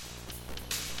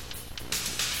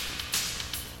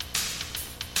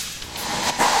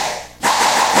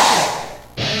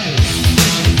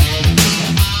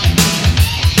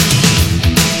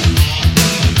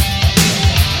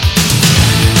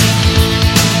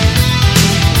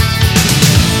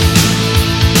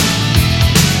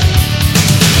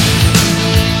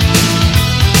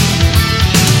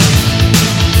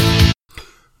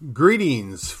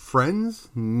friends,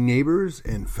 neighbors,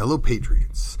 and fellow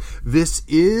patriots. This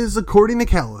is According to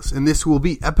Callus, and this will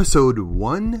be episode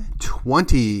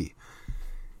 120.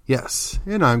 Yes,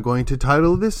 and I'm going to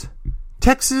title this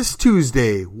Texas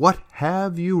Tuesday, What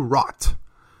Have You Wrought?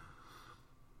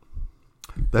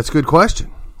 That's a good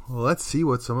question. Well, let's see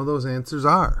what some of those answers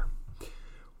are.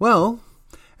 Well,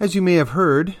 as you may have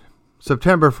heard,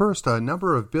 September 1st, a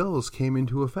number of bills came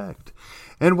into effect.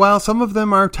 And while some of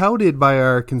them are touted by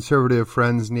our conservative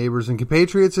friends, neighbors, and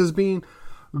compatriots as being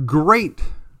great,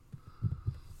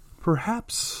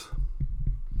 perhaps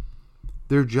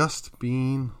they're just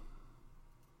being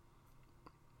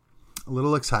a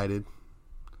little excited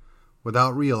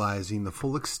without realizing the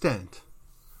full extent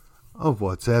of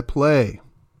what's at play.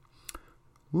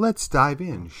 Let's dive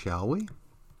in, shall we?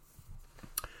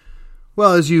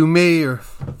 Well, as you may have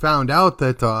found out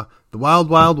that the Wild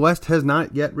Wild West has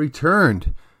not yet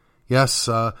returned. Yes,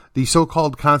 the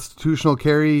so-called constitutional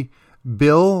carry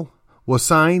bill was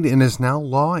signed and is now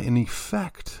law in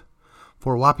effect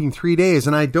for a whopping 3 days,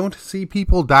 and I don't see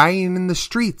people dying in the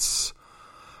streets.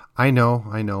 I know,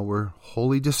 we're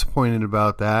wholly disappointed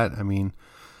about that. I mean,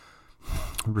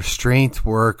 restraint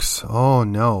works. Oh,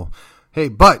 no. Hey,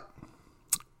 but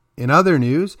in other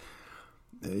news,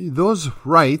 those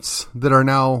rights that are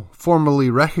now formally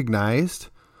recognized,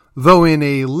 though in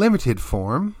a limited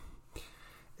form,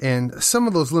 and some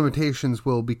of those limitations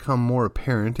will become more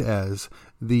apparent as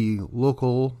the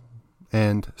local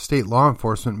and state law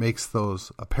enforcement makes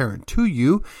those apparent to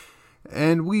you,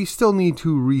 and we still need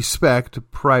to respect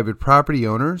private property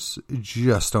owners,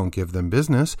 just don't give them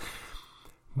business.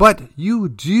 But you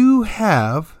do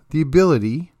have the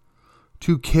ability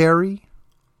to carry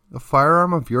a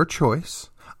firearm of your choice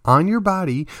on your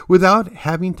body without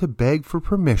having to beg for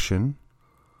permission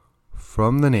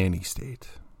from the nanny state.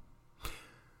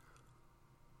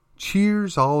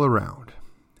 Cheers all around.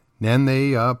 Then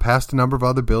they passed a number of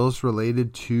other bills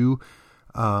related to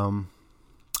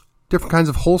different kinds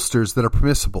of holsters that are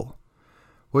permissible,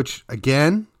 which,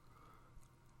 again,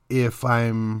 if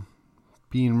I'm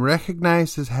being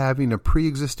recognized as having a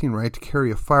pre-existing right to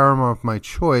carry a firearm of my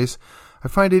choice, I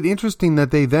find it interesting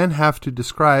that they then have to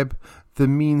describe the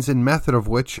means and method of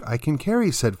which I can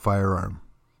carry said firearm.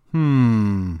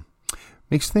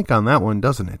 Makes you think on that one,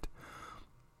 doesn't it?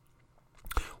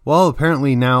 Well,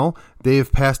 apparently now they've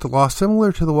passed a law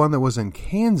similar to the one that was in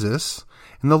Kansas,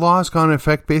 and the law has gone into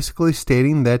effect basically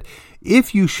stating that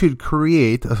if you should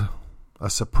create a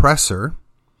suppressor,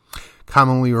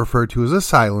 commonly referred to as a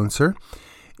silencer,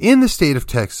 in the state of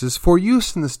Texas, for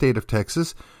use in the state of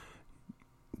Texas,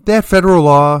 that federal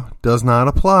law does not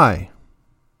apply.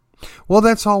 Well,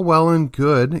 that's all well and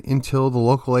good until the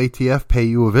local ATF pay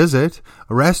you a visit,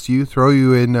 arrest you, throw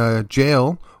you in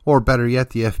jail, or better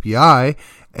yet, the FBI,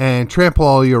 and trample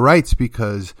all your rights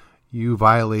because you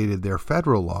violated their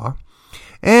federal law.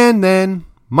 And then,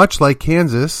 much like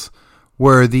Kansas,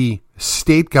 where the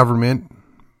state government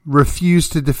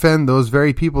refused to defend those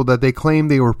very people that they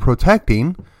claimed they were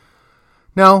protecting,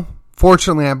 now,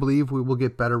 fortunately, I believe we will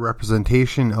get better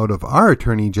representation out of our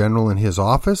Attorney General in his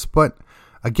office, but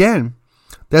again,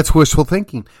 that's wishful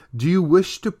thinking. Do you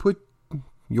wish to put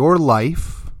your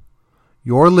life,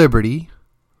 your liberty,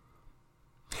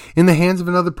 in the hands of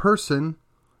another person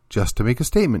just to make a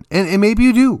statement? And maybe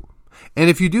you do. And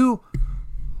if you do,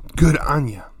 good on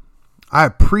you. I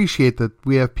appreciate that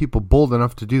we have people bold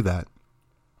enough to do that.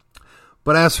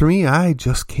 But as for me, I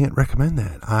just can't recommend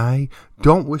that. I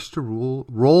don't wish to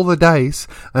roll the dice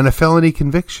on a felony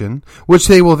conviction, which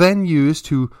they will then use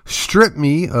to strip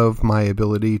me of my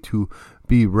ability to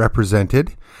be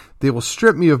represented. They will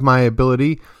strip me of my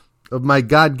ability, of my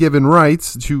God-given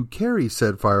rights to carry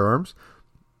said firearms.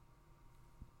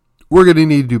 We're going to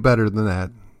need to do better than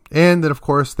that. And that, of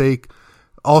course, they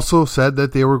also said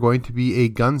that they were going to be a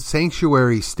gun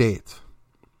sanctuary state.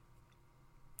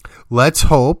 Let's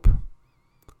hope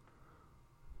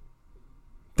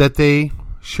that they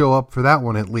show up for that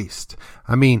one at least.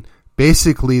 I mean,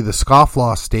 basically the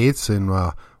scofflaw states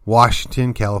in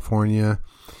Washington, California,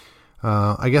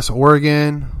 I guess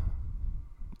Oregon,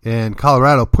 and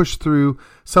Colorado pushed through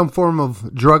some form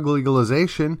of drug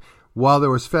legalization while there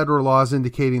was federal laws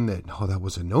indicating that, no, that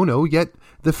was a no-no, yet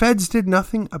the feds did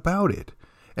nothing about it.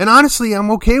 And honestly,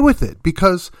 I'm okay with it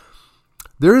because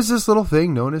there is this little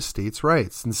thing known as states'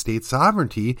 rights and state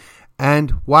sovereignty.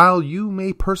 And while you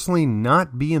may personally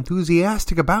not be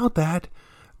enthusiastic about that,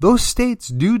 those states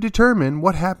do determine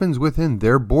what happens within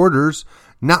their borders,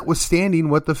 notwithstanding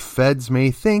what the feds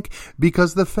may think,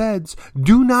 because the feds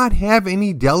do not have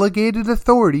any delegated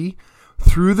authority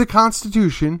through the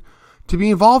Constitution to be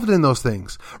involved in those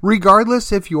things.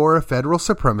 Regardless if you're a federal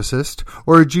supremacist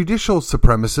or a judicial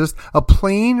supremacist, a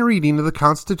plain reading of the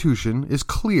Constitution is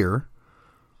clear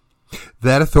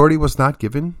that authority was not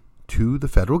given to the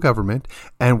federal government.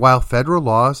 And while federal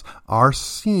laws are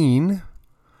seen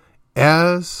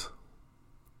as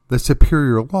the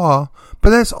superior law, but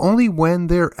that's only when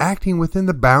they're acting within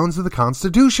the bounds of the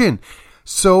Constitution.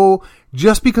 So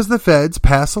just because the feds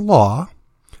pass a law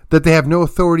that they have no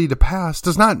authority to pass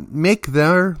does not make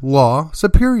their law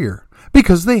superior,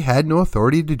 because they had no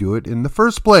authority to do it in the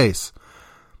first place.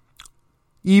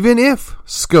 Even if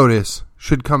SCOTUS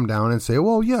should come down and say,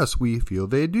 well, yes, we feel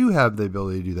they do have the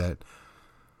ability to do that.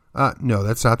 No,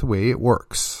 that's not the way it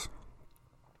works.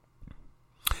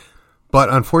 But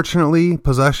unfortunately,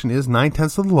 possession is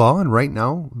 9/10 of the law, and right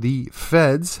now the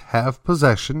feds have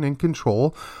possession and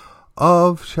control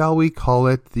of, shall we call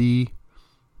it, the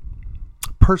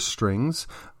purse strings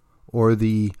or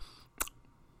the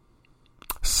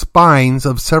spines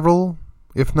of several,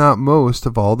 if not most,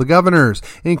 of all the governors,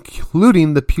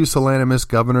 including the pusillanimous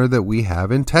governor that we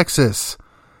have in Texas.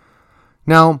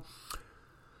 Now,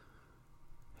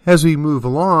 as we move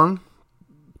along,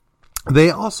 they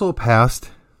also passed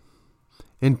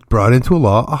and brought into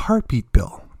law a heartbeat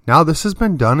bill. Now, this has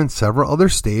been done in several other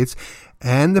states,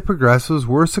 and the progressives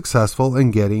were successful in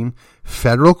getting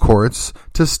federal courts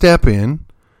to step in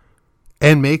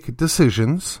and make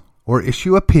decisions or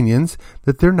issue opinions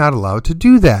that they're not allowed to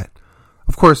do that.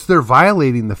 Of course, they're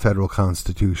violating the federal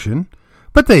Constitution,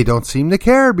 but they don't seem to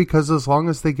care, because as long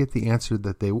as they get the answer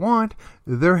that they want,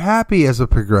 they're happy as a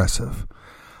progressive.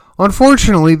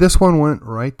 Unfortunately, this one went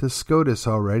right to SCOTUS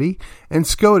already, and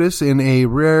SCOTUS, in a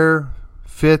rare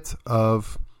fit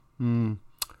of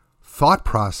thought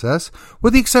process,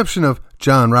 with the exception of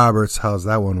John Roberts, how's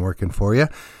that one working for you?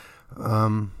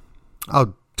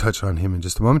 I'll touch on him in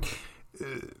just a moment,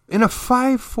 in a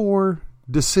 5-4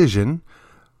 decision,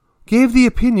 gave the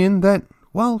opinion that,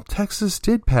 well, Texas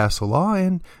did pass a law,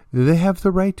 and they have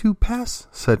the right to pass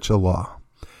such a law.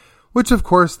 Which, of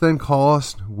course, then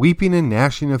caused weeping and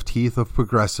gnashing of teeth of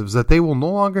progressives that they will no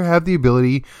longer have the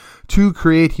ability to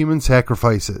create human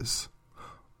sacrifices.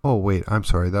 Oh, wait, I'm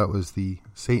sorry. That was the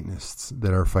Satanists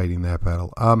that are fighting that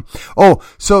battle.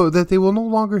 So that they will no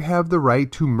longer have the right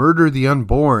to murder the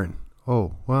unborn.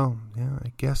 Oh, well, yeah,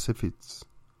 I guess if it's...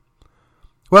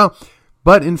 Well,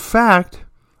 but in fact,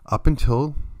 up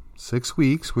until 6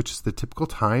 weeks, which is the typical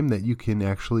time that you can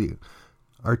actually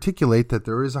articulate that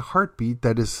there is a heartbeat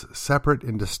that is separate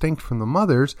and distinct from the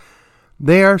mother's,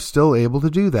 they are still able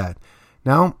to do that.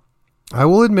 Now, I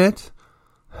will admit,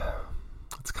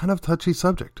 it's kind of a touchy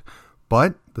subject,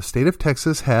 but the state of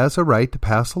Texas has a right to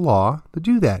pass a law to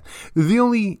do that. The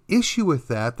only issue with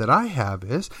that I have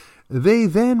is they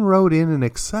then wrote in an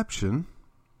exception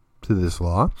to this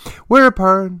law,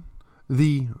 whereupon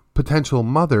the potential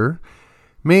mother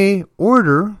may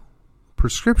order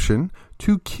prescription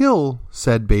to kill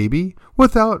said baby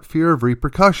without fear of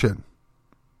repercussion,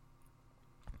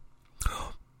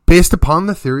 based upon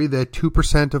the theory that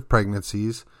 2% of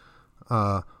pregnancies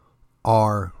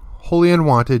are wholly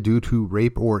unwanted due to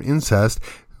rape or incest.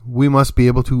 We must be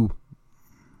able to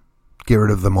get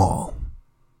rid of them all.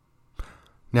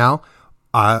 Now,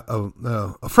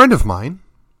 a friend of mine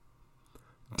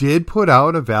did put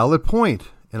out a valid point,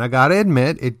 and I gotta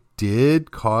admit, it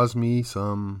did cause me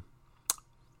some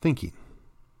thinking.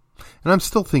 And I'm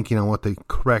still thinking on what the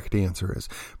correct answer is.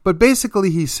 But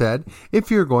basically he said, if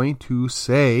you're going to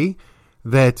say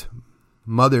that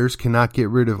mothers cannot get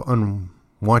rid of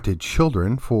unwanted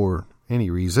children for any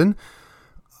reason,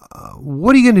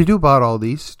 what are you going to do about all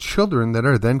these children that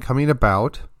are then coming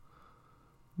about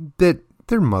that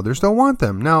their mothers don't want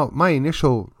them? Now, my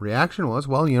initial reaction was,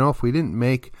 well, if we didn't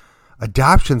make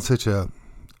adoption such a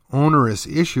onerous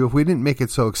issue, if we didn't make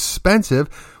it so expensive,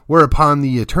 whereupon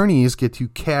the attorneys get to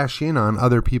cash in on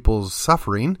other people's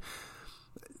suffering,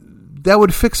 that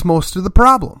would fix most of the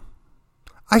problem.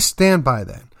 I stand by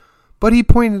that. But he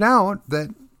pointed out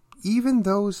that even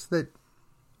those that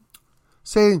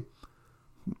say,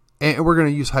 and we're going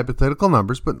to use hypothetical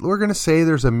numbers, but we're going to say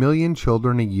there's 1 million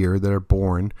children a year that are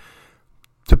born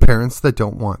to parents that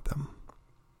don't want them.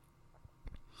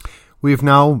 We have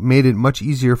now made it much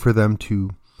easier for them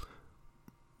to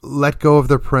let go of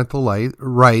their parental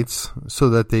rights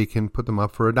so that they can put them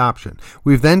up for adoption.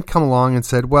 We've then come along and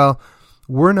said, well,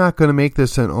 we're not going to make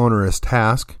this an onerous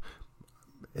task.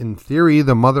 In theory,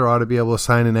 the mother ought to be able to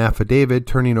sign an affidavit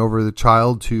turning over the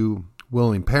child to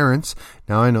willing parents.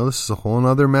 Now, I know this is a whole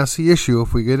other messy issue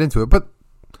if we get into it, but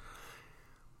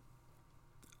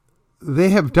they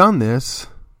have done this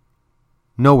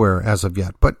nowhere as of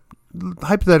yet. But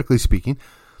hypothetically speaking,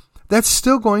 that's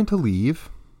still going to leave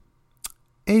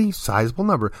a sizable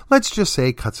number. Let's just say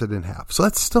it cuts it in half. So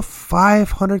that's still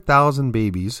 500,000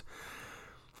 babies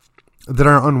that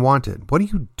are unwanted. What do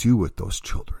you do with those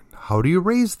children? How do you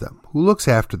raise them? Who looks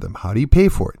after them? How do you pay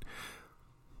for it?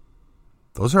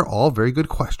 Those are all very good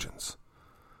questions.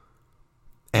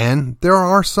 And there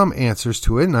are some answers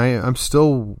to it, and I'm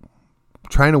still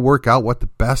trying to work out what the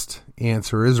best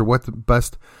answer is, or what the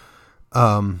best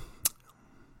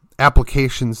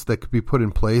applications that could be put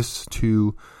in place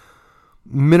to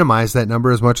minimize that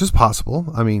number as much as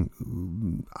possible. I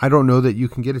mean, I don't know that you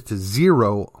can get it to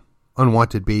 0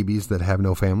 unwanted babies that have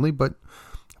no family, but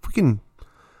if we can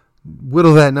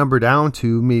whittle that number down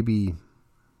to maybe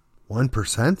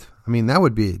 1%, I mean, that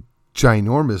would be a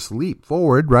ginormous leap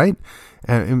forward, right?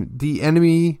 And the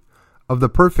enemy of the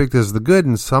perfect is the good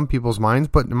in some people's minds,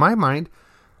 but in my mind,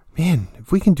 man,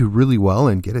 if we can do really well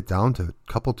and get it down to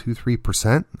a couple,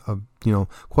 2-3% of,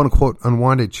 quote unquote,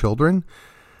 unwanted children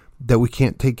that we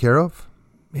can't take care of,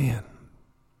 man,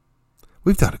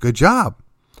 we've done a good job.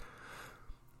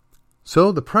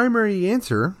 So the primary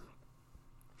answer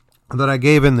that I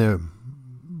gave in the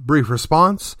brief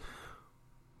response,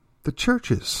 the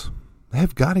churches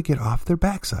have got to get off their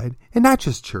backside, and not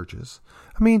just churches.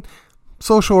 I mean,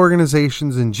 social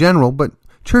organizations in general, but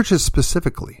churches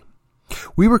specifically.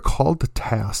 We were called to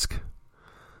task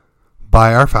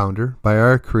by our founder, by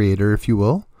our creator, if you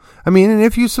will. I mean, and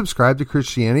if you subscribe to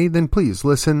Christianity, then please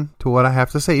listen to what I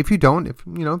have to say. If you don't, if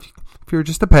you're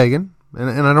just a pagan,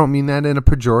 and I don't mean that in a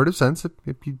pejorative sense,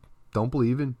 if you don't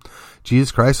believe in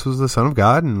Jesus Christ was the Son of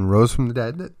God and rose from the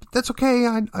dead, that's okay.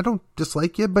 I don't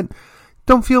dislike you, but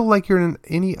don't feel like you're in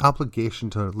any obligation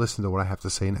to listen to what I have to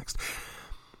say next.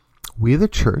 We, the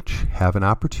church, have an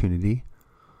opportunity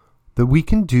that we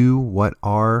can do what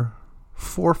our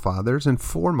forefathers and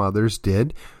foremothers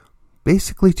did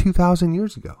basically 2,000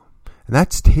 years ago. And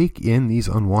that's take in these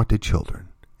unwanted children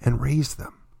and raise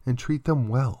them and treat them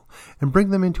well and bring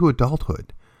them into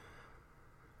adulthood.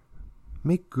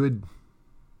 Make good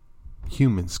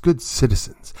humans, good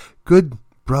citizens, good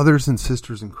brothers and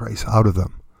sisters in Christ out of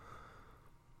them.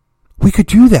 We could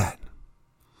do that.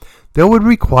 That would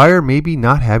require maybe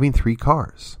not having 3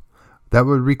 cars. That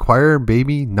would require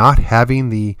maybe not having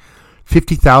the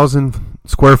 50,000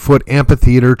 square foot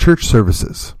amphitheater church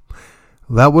services.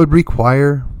 That would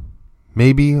require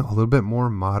maybe a little bit more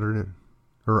modest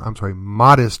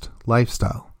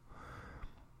lifestyle.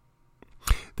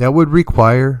 That would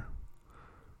require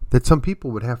that some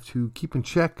people would have to keep in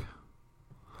check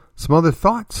some other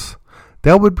thoughts.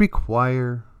 That would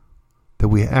require that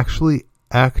we actually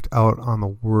act out on the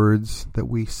words that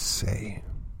we say.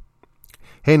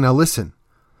 Hey, now listen.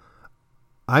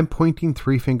 I'm pointing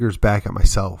 3 fingers back at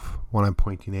myself when I'm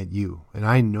pointing at you. And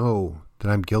I know that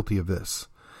I'm guilty of this.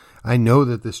 I know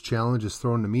that this challenge is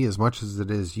thrown to me as much as it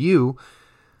is you.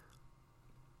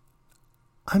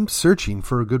 I'm searching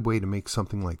for a good way to make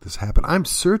something like this happen. I'm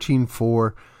searching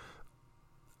for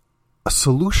a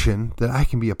solution that I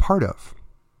can be a part of.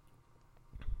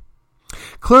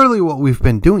 Clearly, what we've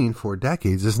been doing for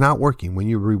decades is not working. When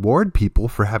you reward people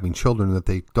for having children that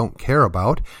they don't care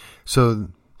about, so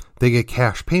they get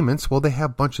cash payments, well, they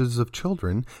have bunches of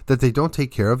children that they don't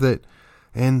take care of that,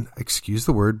 and excuse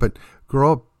the word, but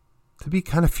grow up to be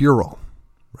kind of feral,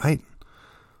 right?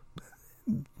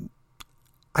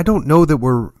 I don't know that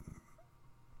we're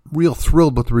real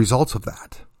thrilled with the results of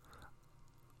that.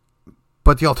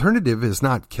 But the alternative is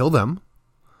not kill them,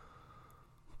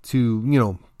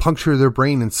 to, puncture their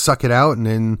brain and suck it out and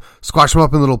then squash them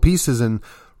up in little pieces and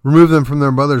remove them from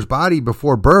their mother's body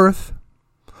before birth,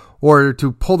 or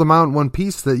to pull them out in one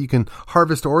piece that you can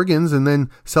harvest organs and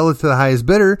then sell it to the highest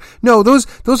bidder. No, those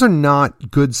are not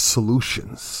good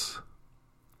solutions.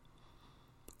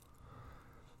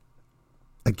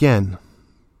 Again,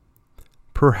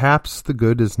 perhaps the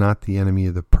good is not the enemy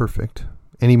of the perfect,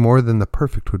 any more than the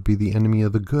perfect would be the enemy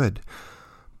of the good.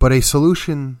 But a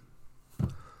solution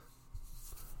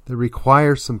that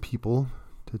requires some people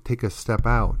to take a step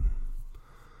out.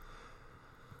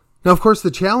 Now, of course, the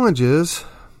challenge is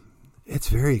it's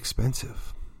very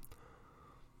expensive.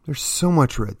 There's so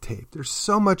much red tape. There's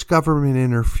so much government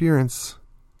interference.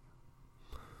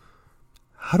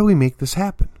 How do we make this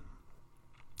happen?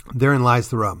 Therein lies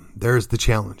the rub. There's the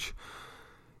challenge.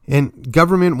 And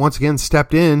government once again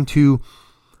stepped in to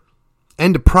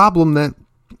end a problem that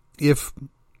if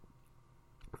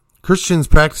Christians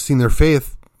practicing their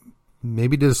faith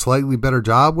maybe did a slightly better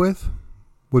job with,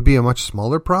 would be a much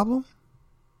smaller problem.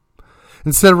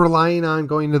 Instead of relying on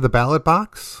going to the ballot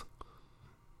box,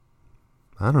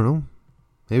 I don't know,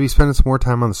 maybe spending some more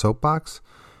time on the soapbox,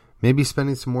 Maybe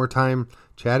spending some more time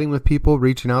chatting with people,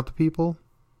 reaching out to people.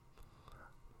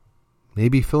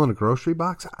 Maybe filling a grocery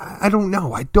box. I don't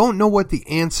know. I don't know what the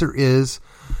answer is,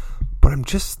 but I'm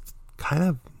just kind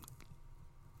of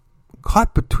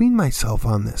caught between myself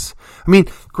on this. I mean,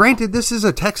 granted, this is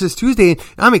a Texas Tuesday, and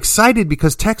I'm excited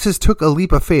because Texas took a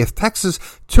leap of faith. Texas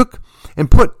took and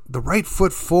put the right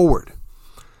foot forward.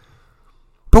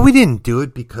 But we didn't do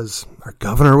it because our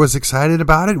governor was excited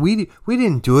about it. We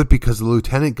didn't do it because the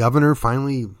lieutenant governor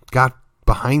finally got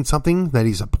behind something that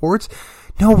he supports.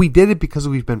 No, we did it because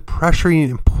we've been pressuring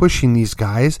and pushing these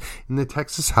guys in the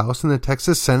Texas House and the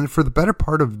Texas Senate for the better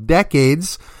part of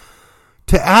decades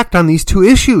to act on these two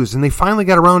issues. And they finally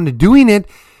got around to doing it.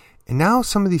 And now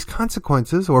some of these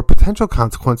consequences or potential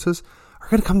consequences are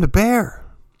going to come to bear.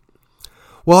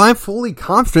 Well, I'm fully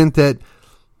confident that,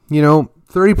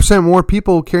 30% more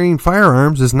people carrying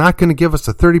firearms is not going to give us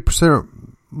a 30%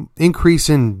 increase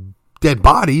in dead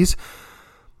bodies.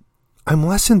 I'm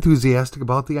less enthusiastic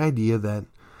about the idea that,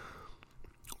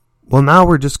 now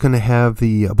we're just going to have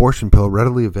the abortion pill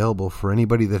readily available for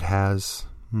anybody that has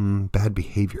bad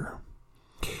behavior.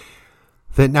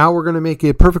 That now we're going to make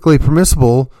it perfectly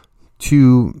permissible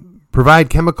to provide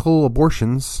chemical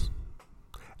abortions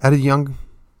at a young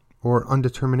or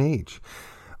undetermined age.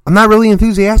 I'm not really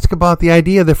enthusiastic about the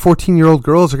idea that 14-year-old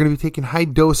girls are going to be taking high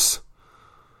dose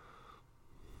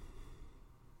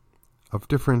of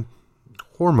different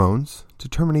hormones to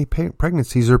terminate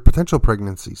pregnancies or potential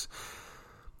pregnancies.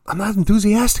 I'm not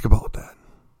enthusiastic about that.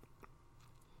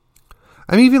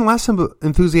 I'm even less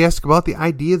enthusiastic about the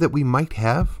idea that we might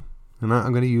have, and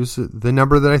I'm going to use the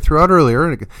number that I threw out earlier,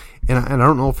 and I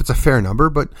don't know if it's a fair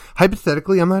number, but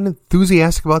hypothetically, I'm not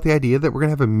enthusiastic about the idea that we're going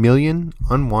to have 1 million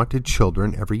unwanted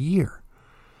children every year.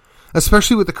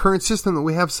 Especially with the current system that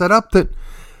we have set up, that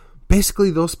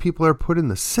basically those people are put in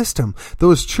the system.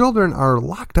 Those children are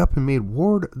locked up and made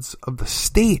wards of the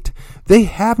state. They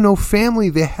have no family.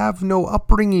 They have no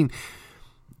upbringing.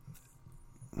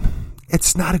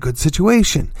 It's not a good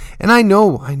situation. And I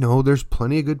know there's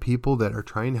plenty of good people that are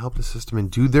trying to help the system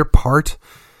and do their part.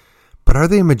 But are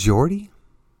they a majority?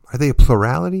 Are they a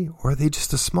plurality? Or are they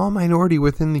just a small minority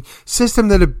within the system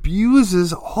that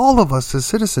abuses all of us as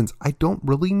citizens? I don't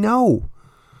really know.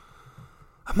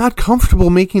 I'm not comfortable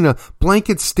making a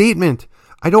blanket statement.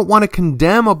 I don't want to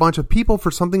condemn a bunch of people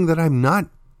for something that I'm not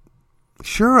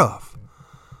sure of.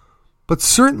 But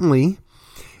certainly,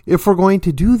 if we're going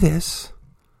to do this,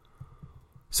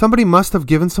 somebody must have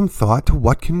given some thought to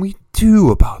what can we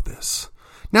do about this.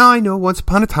 Now, I know once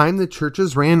upon a time the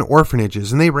churches ran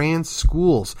orphanages and they ran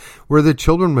schools where the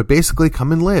children would basically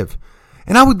come and live.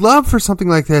 And I would love for something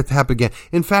like that to happen again.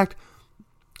 In fact,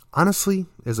 honestly,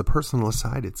 as a personal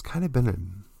aside, it's kind of been a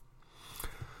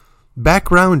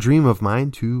background dream of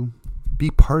mine to be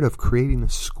part of creating a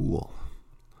school,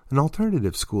 an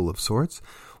alternative school of sorts,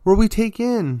 where we take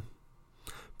in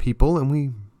people and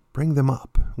we bring them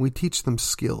up. We teach them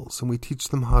skills and we teach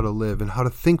them how to live and how to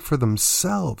think for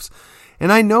themselves.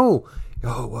 And I know,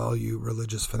 you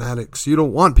religious fanatics, you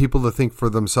don't want people to think for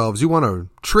themselves. You want to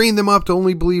train them up to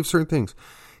only believe certain things.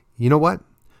 You know what?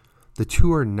 The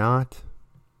two are not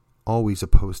always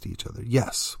opposed to each other.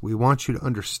 Yes, we want you to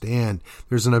understand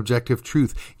there's an objective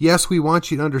truth. Yes, we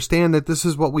want you to understand that this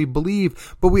is what we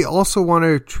believe, but we also want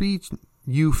to treat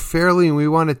you fairly, and we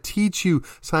want to teach you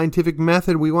scientific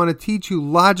method. We want to teach you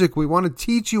logic. We want to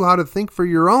teach you how to think for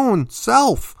your own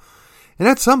self. And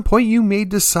at some point you may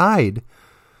decide,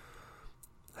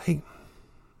 hey,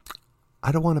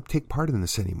 I don't want to take part in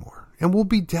this anymore. And we'll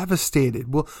be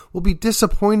devastated. We'll be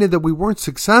disappointed that we weren't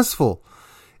successful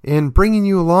in bringing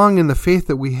you along in the faith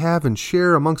that we have and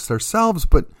share amongst ourselves.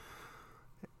 But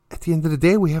at the end of the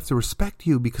day, we have to respect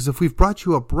you, because if we've brought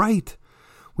you up right,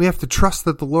 we have to trust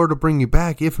that the Lord will bring you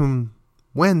back if and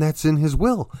when that's in His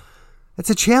will. That's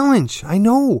a challenge, I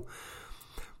know.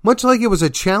 Much like it was a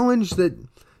challenge that,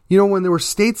 when there were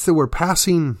states that were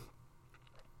passing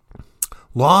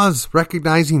laws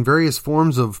recognizing various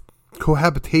forms of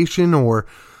cohabitation or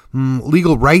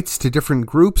legal rights to different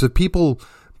groups of people.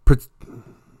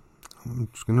 I'm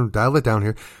just going to dial it down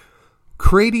here.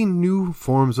 Creating new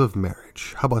forms of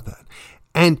marriage. How about that?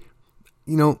 And,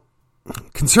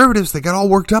 conservatives, they got all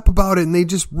worked up about it, and they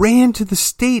just ran to the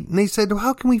state and they said, well,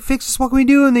 how can we fix this? What can we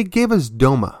do? And they gave us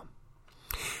DOMA,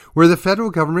 where the federal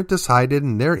government decided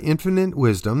in their infinite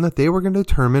wisdom that they were going to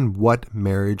determine what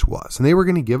marriage was. And they were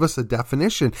going to give us a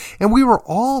definition. And we were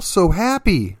all so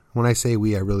happy. When I say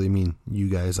we, I really mean you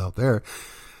guys out there,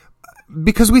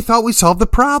 because we thought we solved the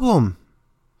problem.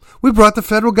 We brought the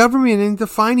federal government in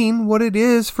defining what it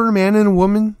is for a man and a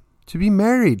woman to be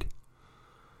married.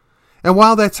 And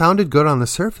while that sounded good on the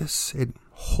surface, it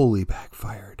wholly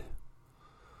backfired.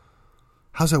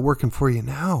 How's that working for you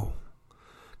now?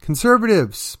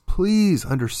 Conservatives, please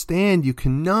understand you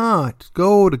cannot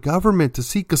go to government to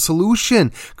seek a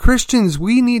solution. Christians,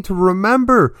 we need to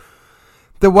remember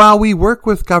that while we work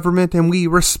with government and we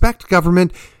respect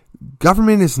government,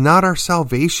 government is not our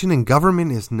salvation and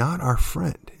government is not our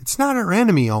friend. It's not our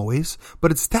enemy always, but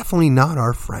it's definitely not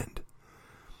our friend.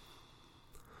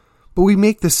 But we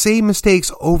make the same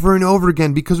mistakes over and over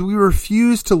again because we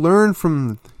refuse to learn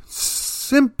from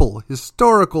simple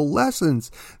historical lessons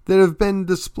that have been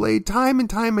displayed time and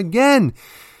time again.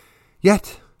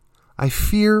 Yet, I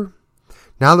fear,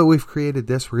 now that we've created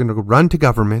this, we're going to run to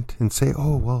government and say,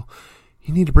 oh, well,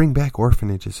 you need to bring back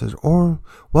orphanages, or,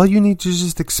 well, you need to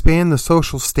just expand the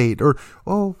social state, or,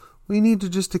 oh, we need to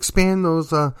just expand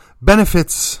those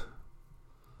benefits,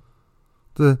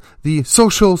 the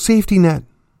social safety net.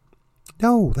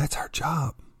 No, that's our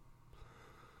job.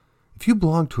 If you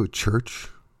belong to a church,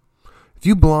 if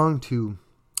you belong to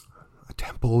a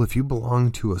temple, if you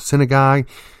belong to a synagogue,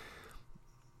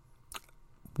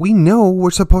 we know we're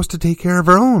supposed to take care of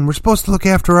our own. We're supposed to look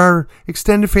after our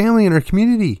extended family and our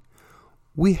community.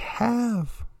 We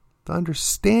have the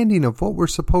understanding of what we're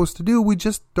supposed to do. We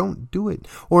just don't do it.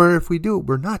 Or if we do it,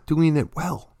 we're not doing it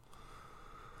well.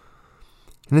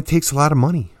 And it takes a lot of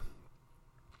money.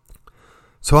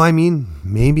 So, I mean,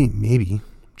 maybe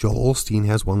Joel Osteen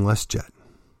has one less jet.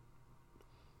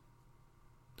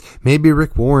 Maybe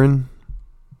Rick Warren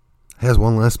has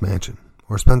one less mansion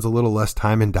or spends a little less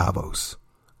time in Davos.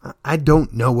 I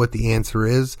don't know what the answer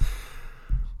is.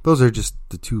 Those are just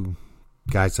the two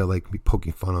guys I like to be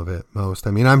poking fun of it most.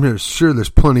 I mean, I'm sure there's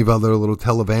plenty of other little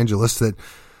televangelists that,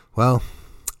 well,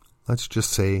 let's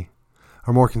just say,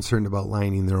 are more concerned about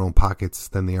lining their own pockets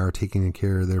than they are taking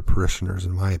care of their parishioners,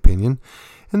 in my opinion.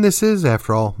 And this is,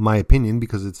 after all, my opinion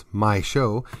because it's my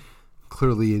show.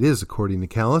 Clearly it is, according to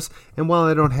Callus. And while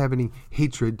I don't have any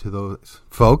hatred to those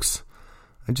folks,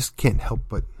 I just can't help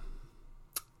but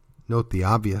note the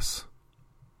obvious.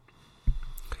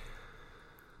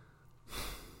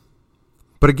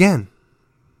 But again,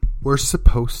 we're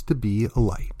supposed to be a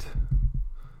light.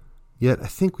 Yet I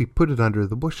think we put it under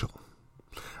the bushel.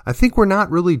 I think we're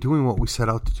not really doing what we set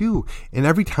out to do. And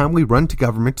every time we run to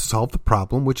government to solve the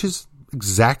problem, which is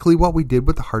exactly what we did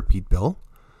with the heartbeat bill,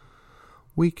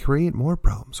 we create more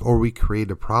problems, or we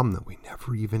create a problem that we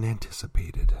never even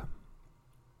anticipated.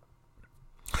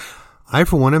 I,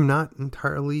 for one, am not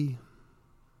entirely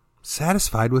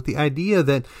satisfied with the idea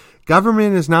that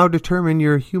government has now determined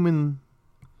you're a human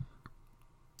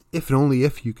if and only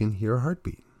if you can hear a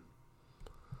heartbeat.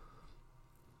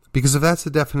 Because if that's the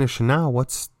definition now,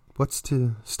 what's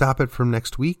to stop it from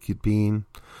next week? It being,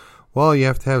 well, you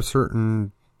have to have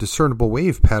certain discernible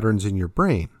wave patterns in your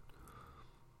brain.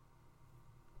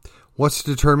 What's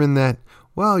to determine that,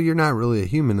 well, you're not really a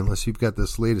human unless you've got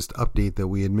this latest update that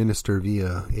we administer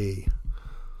via a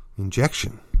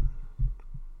injection?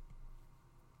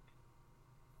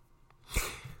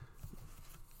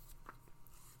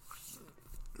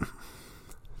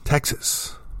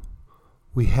 Texas,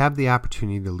 we have the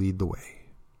opportunity to lead the way.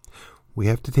 We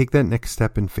have to take that next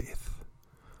step in faith.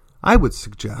 I would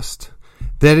suggest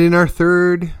that in our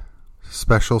third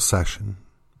special session,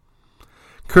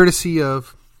 courtesy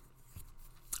of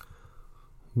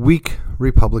weak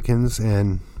Republicans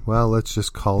and, well, let's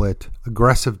just call it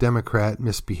aggressive Democrat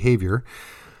misbehavior,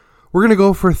 we're going to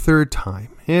go for a third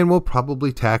time. And we'll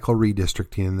probably tackle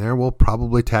redistricting in there. We'll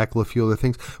probably tackle a few other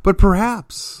things. But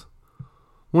perhaps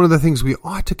one of the things we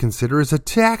ought to consider is a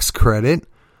tax credit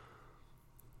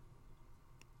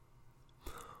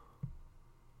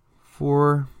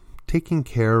for taking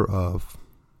care of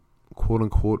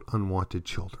quote-unquote unwanted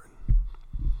children.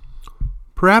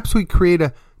 Perhaps we create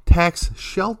a tax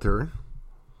shelter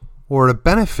or a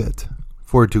benefit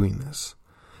for doing this.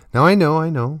 Now, I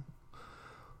know.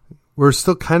 We're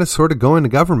still kind of sort of going to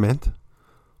government,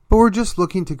 but we're just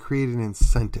looking to create an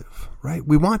incentive, right?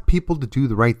 We want people to do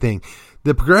the right thing.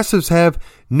 The progressives have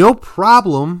no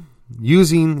problem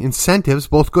using incentives,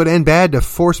 both good and bad, to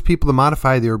force people to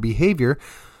modify their behavior.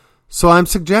 So I'm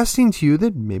suggesting to you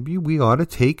that maybe we ought to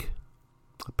take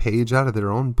a page out of their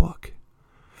own book.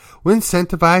 We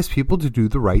incentivize people to do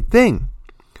the right thing.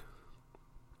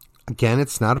 Again,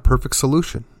 it's not a perfect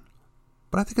solution,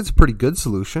 but I think it's a pretty good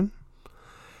solution.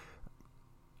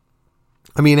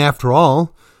 I mean, after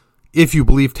all, if you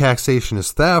believe taxation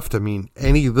is theft, I mean,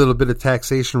 any little bit of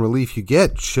taxation relief you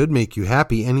get should make you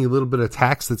happy. Any little bit of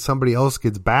tax that somebody else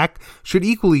gets back should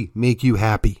equally make you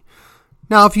happy.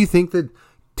 Now, if you think that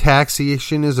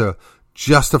taxation is a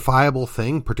justifiable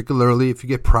thing, particularly if you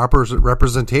get proper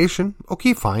representation,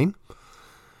 okay, fine.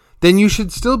 then you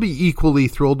should still be equally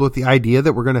thrilled with the idea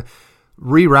that we're going to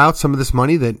reroute some of this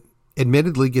money that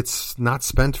admittedly gets not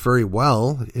spent very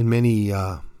well in many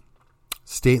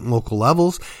state and local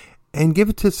levels, and give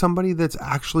it to somebody that's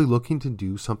actually looking to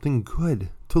do something good,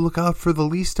 to look out for the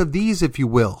least of these, if you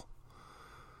will.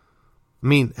 I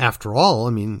mean, after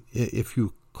all, if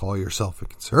you call yourself a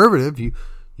conservative, you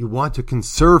want to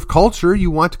conserve culture, you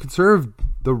want to conserve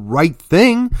the right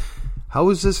thing. How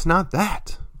is this not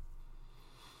that?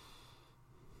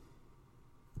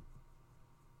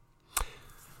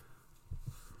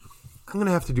 I'm going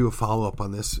to have to do a follow-up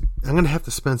on this. I'm going to have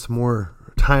to spend some more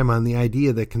time on the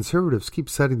idea that conservatives keep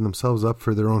setting themselves up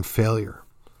for their own failure.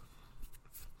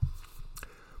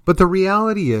 But the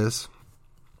reality is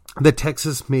that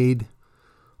Texas made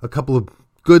a couple of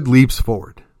good leaps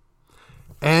forward.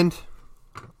 And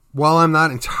while I'm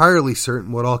not entirely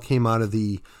certain what all came out of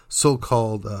the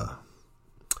so-called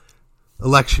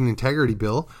election integrity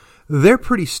bill, they're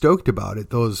pretty stoked about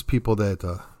it. Those people that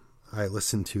I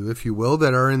listen to, if you will,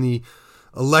 that are in the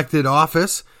elected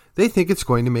office, they think it's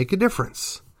going to make a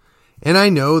difference. And I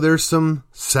know there's some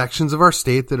sections of our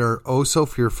state that are oh so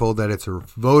fearful that it's a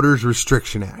Voters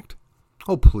Restriction Act.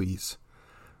 Oh, please.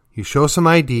 You show some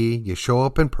ID, you show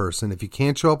up in person. If you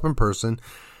can't show up in person,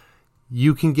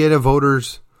 you can get a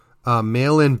voter's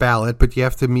mail-in ballot, but you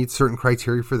have to meet certain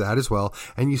criteria for that as well.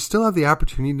 And you still have the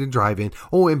opportunity to drive in.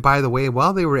 Oh, and by the way,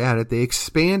 while they were at it, they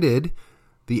expanded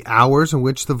the hours in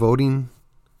which the voting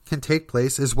can take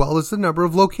place, as well as the number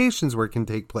of locations where it can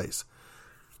take place.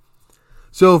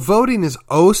 So if voting is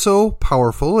oh so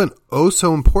powerful and oh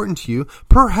so important to you,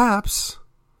 perhaps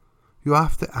you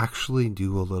have to actually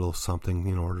do a little something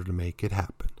in order to make it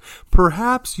happen.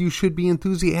 Perhaps you should be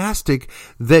enthusiastic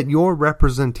that your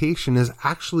representation is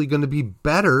actually going to be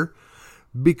better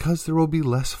because there will be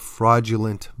less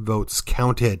fraudulent votes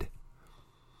counted.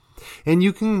 And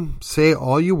you can say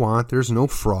all you want, there's no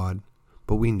fraud,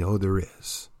 but we know there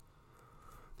is.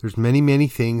 There's many, many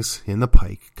things in the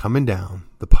pike, coming down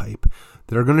the pipe,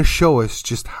 that are going to show us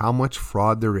just how much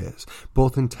fraud there is,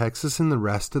 both in Texas and the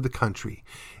rest of the country.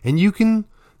 And you can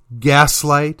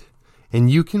gaslight, and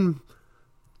you can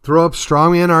throw up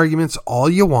strongman arguments all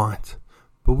you want,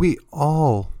 but we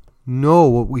all know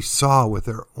what we saw with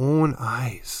our own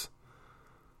eyes.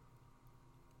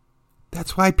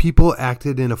 That's why people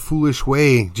acted in a foolish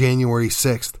way January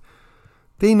 6th.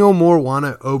 They no more want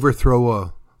to overthrow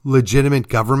a legitimate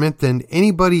government than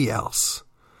anybody else.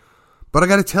 But I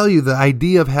got to tell you, the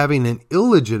idea of having an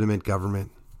illegitimate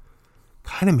government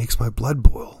kind of makes my blood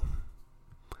boil.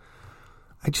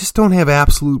 I just don't have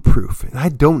absolute proof, and I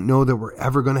don't know that we're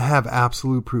ever going to have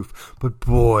absolute proof. But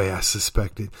boy, I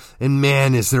suspect it. And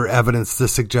man, is there evidence to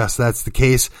suggest that's the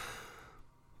case.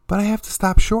 But I have to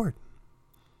stop short.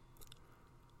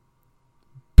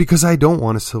 Because I don't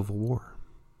want a civil war.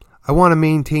 I want to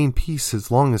maintain peace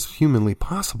as long as humanly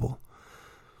possible.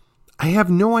 I have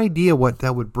no idea what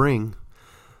that would bring,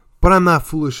 but I'm not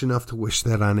foolish enough to wish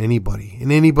that on anybody.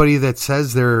 And anybody that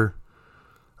says they're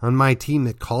on my team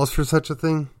that calls for such a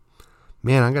thing,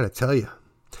 man, I got to tell you,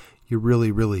 you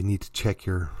really, really need to check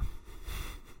your...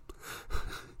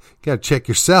 got to check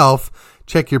yourself,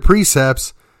 check your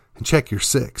precepts, and check your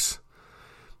six.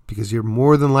 Because you're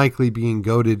more than likely being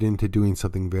goaded into doing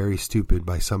something very stupid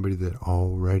by somebody that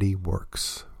already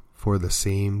works for the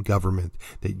same government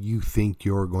that you think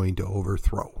you're going to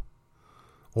overthrow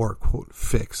or, quote,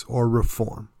 fix or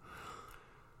reform.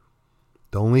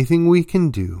 The only thing we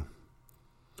can do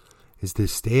is to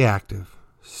stay active,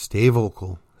 stay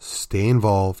vocal, stay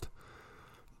involved,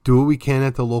 do what we can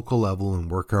at the local level,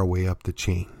 and work our way up the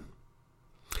chain.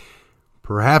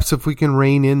 Perhaps if we can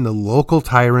rein in the local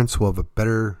tyrants, we'll have a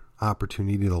better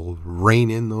opportunity to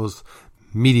rein in those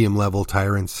medium-level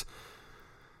tyrants.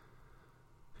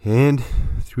 And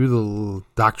through the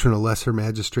doctrine of lesser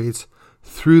magistrates,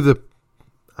 through the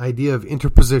idea of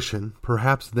interposition,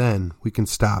 perhaps then we can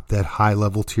stop that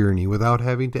high-level tyranny without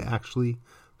having to actually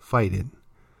fight it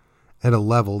at a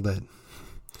level that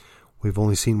we've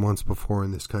only seen once before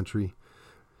in this country,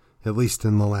 at least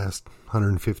in the last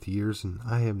 150 years, and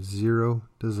I have zero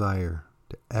desire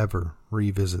to ever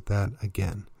revisit that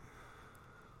again.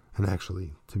 And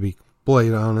actually, to be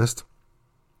quite honest,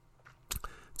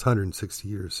 it's 160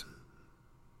 years.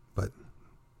 But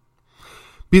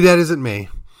be that as it may,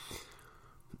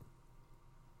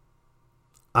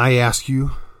 I ask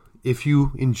you, if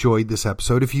you enjoyed this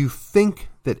episode, if you think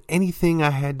that anything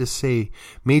I had to say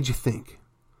made you think,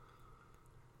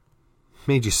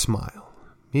 made you smile,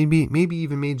 maybe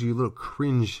even made you a little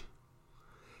cringe,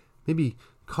 maybe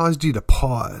caused you to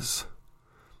pause,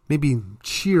 maybe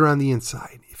cheer on the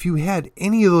inside. If you had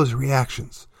any of those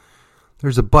reactions,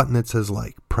 there's a button that says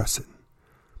like. Press it.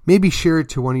 Maybe share it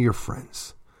to one of your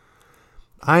friends.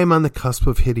 I am on the cusp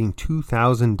of hitting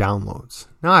 2,000 downloads.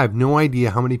 Now, I have no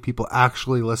idea how many people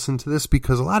actually listen to this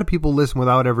because a lot of people listen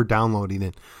without ever downloading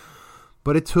it.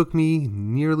 But it took me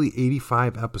nearly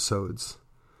 85 episodes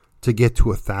to get to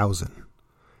 1,000.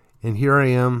 And here I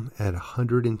am at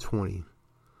 120.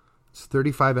 It's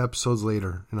 35 episodes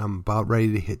later, and I'm about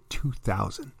ready to hit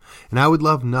 2,000. And I would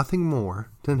love nothing more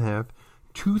than have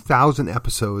 2,000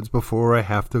 episodes before I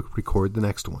have to record the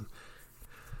next one.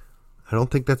 I don't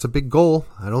think that's a big goal.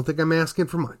 I don't think I'm asking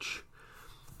for much.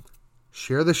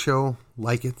 Share the show,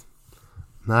 like it.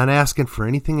 I'm not asking for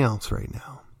anything else right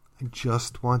now. I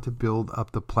just want to build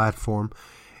up the platform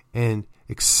and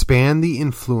expand the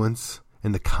influence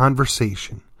and the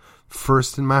conversation.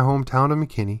 First in my hometown of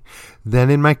McKinney, then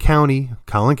in my county,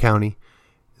 Collin County,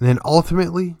 and then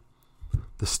ultimately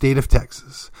the state of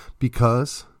Texas.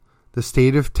 Because the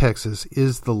state of Texas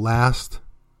is the last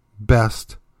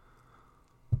best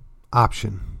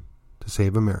option to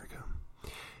save America.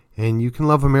 And you can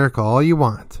love America all you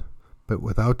want, but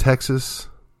without Texas,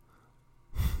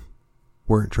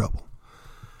 we're in trouble.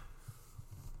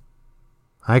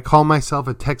 I call myself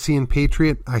a Texian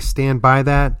patriot. I stand by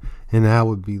that, and I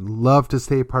would love to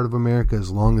stay a part of America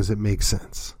as long as it makes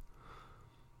sense.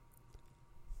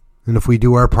 And if we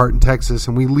do our part in Texas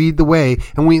and we lead the way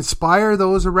and we inspire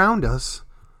those around us,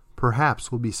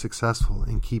 perhaps we'll be successful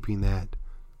in keeping that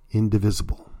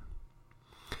indivisible.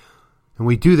 And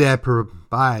we do that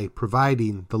by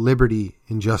providing the liberty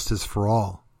and justice for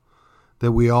all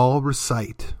that we all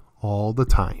recite all the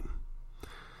time.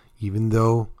 Even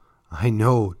though I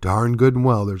know darn good and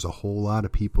well there's a whole lot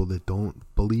of people that don't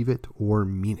believe it or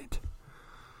mean it.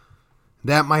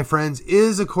 That, my friends,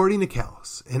 is According to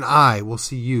Callus, and I will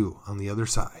see you on the other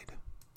side.